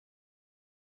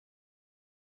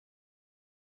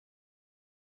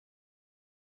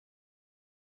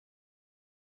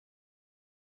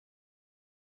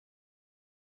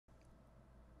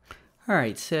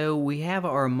Alright, so we have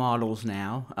our models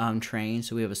now trained.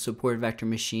 So we have a support vector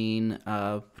machine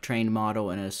trained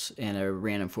model and a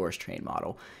random forest trained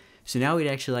model. So now we'd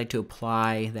actually like to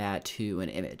apply that to an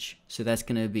image. So that's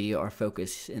going to be our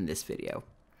focus in this video.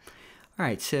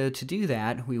 Alright, so to do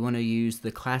that, we want to use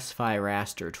the classify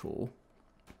raster tool.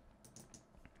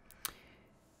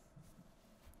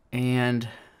 And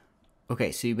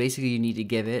okay, so you need to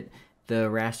give it the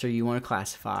raster you want to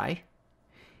classify,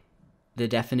 the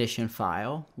definition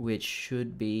file, which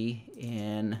should be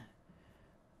in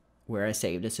where I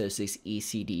saved it, so it's this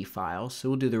ECD file. So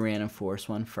we'll do the random forest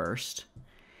one first.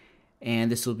 And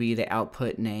this will be the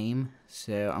output name.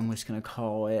 So I'm just going to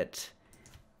call it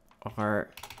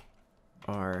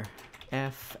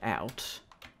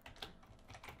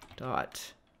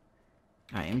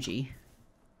rfout.img.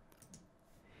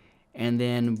 And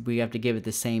then we have to give it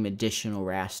the same additional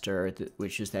raster,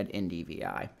 which is that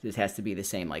NDVI. This has to be the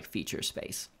same like feature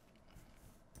space.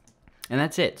 And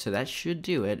that's it. So that should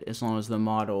do it as long as the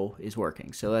model is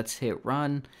working. So let's hit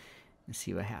run and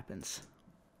see what happens.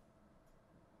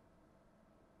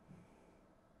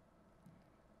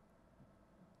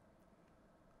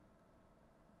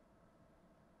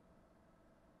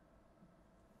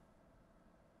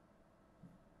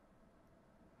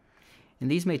 And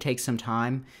these may take some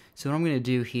time, so what I'm going to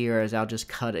do here is I'll just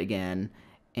cut again,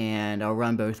 and I'll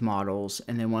run both models,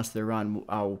 and then once they're run,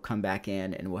 I'll come back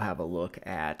in and we'll have a look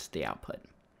at the output.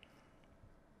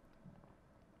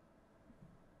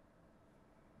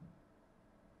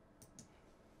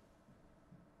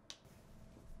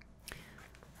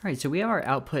 Alright, so we have our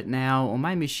output now. On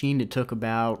my machine, it took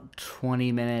about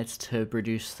 20 minutes to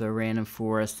produce the random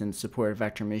forest and support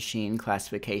vector machine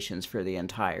classifications for the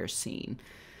entire scene.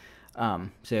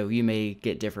 So you may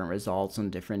get different results on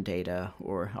different data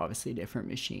or obviously different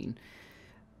machine.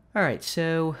 All right,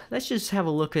 so let's just have a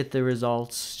look at the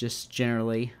results just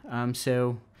generally. In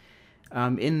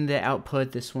the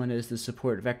output, this one is the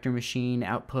support vector machine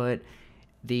output.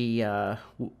 The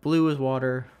blue is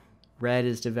water, red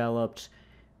is developed,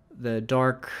 the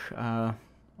dark,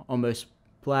 almost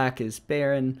black is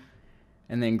barren,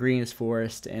 and then green is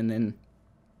forest, and then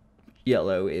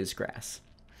yellow is grass.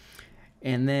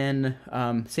 And then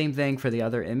same thing for the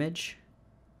other image.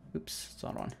 Oops, it's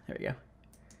not on. There we go.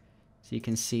 So you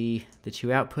can see the two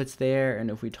outputs there, and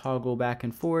if we toggle back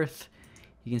and forth,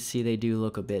 you can see they do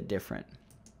look a bit different.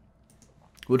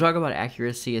 We'll talk about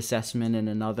accuracy assessment in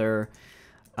another,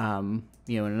 in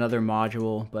another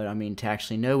module. But I mean, to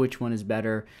actually know which one is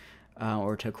better,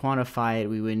 or to quantify it,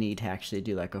 we would need to actually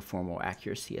do like a formal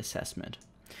accuracy assessment.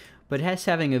 But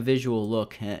having a visual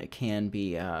look can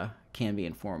be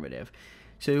informative.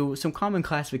 So some common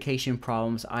classification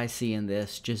problems I see in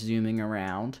this, just zooming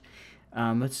around.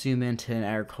 Let's zoom into an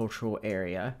agricultural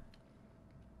area.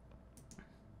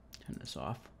 Turn this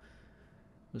off.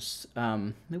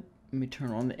 Nope, let me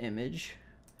turn on the image.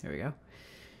 There we go.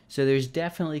 So there's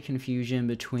definitely confusion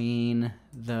between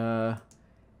the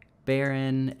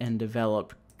barren and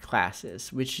developed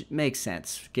classes, which makes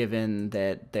sense given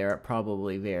that they're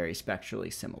probably very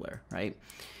spectrally similar, right?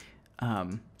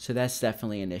 So that's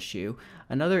definitely an issue.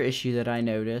 Another issue that I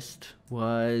noticed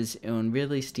was on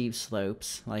really steep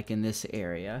slopes, like in this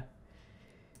area,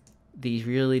 these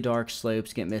really dark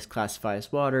slopes get misclassified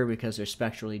as water because they're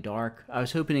spectrally dark. I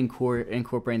was hoping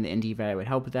incorporating the NDVI would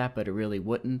help with that, but it really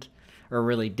wouldn't, or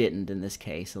really didn't in this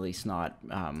case, at least not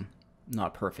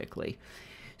perfectly.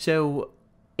 So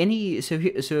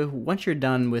once you're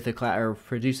done with or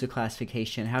produce a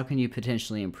classification, how can you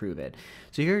potentially improve it?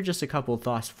 So here are just a couple of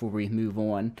thoughts before we move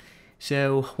on.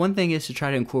 So one thing is to try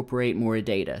to incorporate more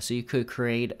data. So you could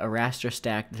create a raster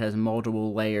stack that has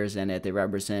multiple layers in it that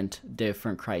represent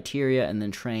different criteria, and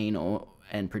then train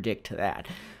and predict to that.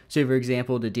 So for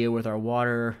example, to deal with our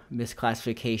water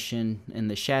misclassification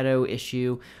and the shadow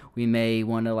issue, we may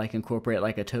want to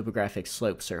incorporate a topographic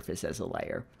slope surface as a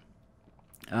layer.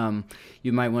 You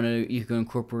can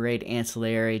incorporate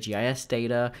ancillary GIS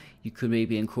data. You could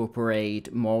maybe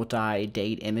incorporate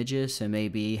multi-date images, so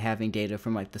maybe having data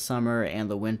from the summer and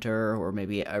the winter, or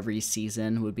maybe every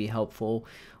season would be helpful.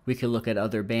 We could look at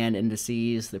other band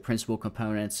indices, the principal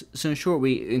components. So in short,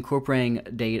 incorporating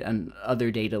data and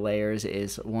other data layers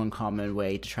is one common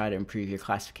way to try to improve your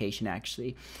classification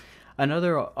actually.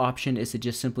 Another option is to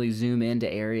just simply zoom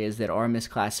into areas that are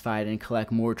misclassified and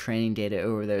collect more training data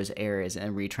over those areas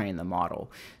and retrain the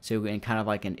model. So in kind of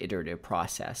like an iterative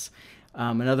process.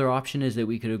 Another option is that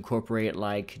we could incorporate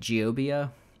GeoBia,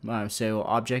 so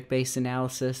object-based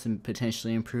analysis, and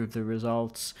potentially improve the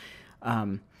results.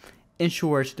 In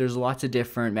short, there's lots of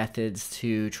different methods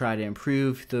to try to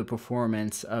improve the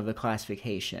performance of the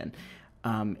classification.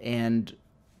 And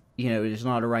there's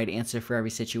not a right answer for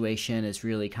every situation. It's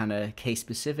really kind of case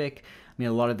specific. I mean,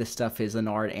 a lot of this stuff is an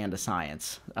art and a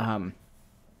science.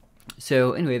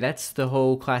 So anyway, that's the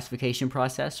whole classification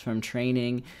process from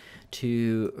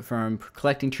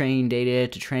collecting training data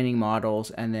to training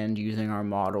models, and then using our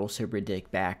models to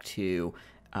predict back to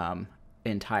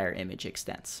entire image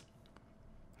extents.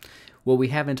 What we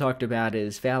haven't talked about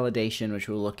is validation, which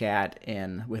we'll look at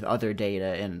with other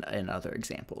data and other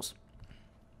examples.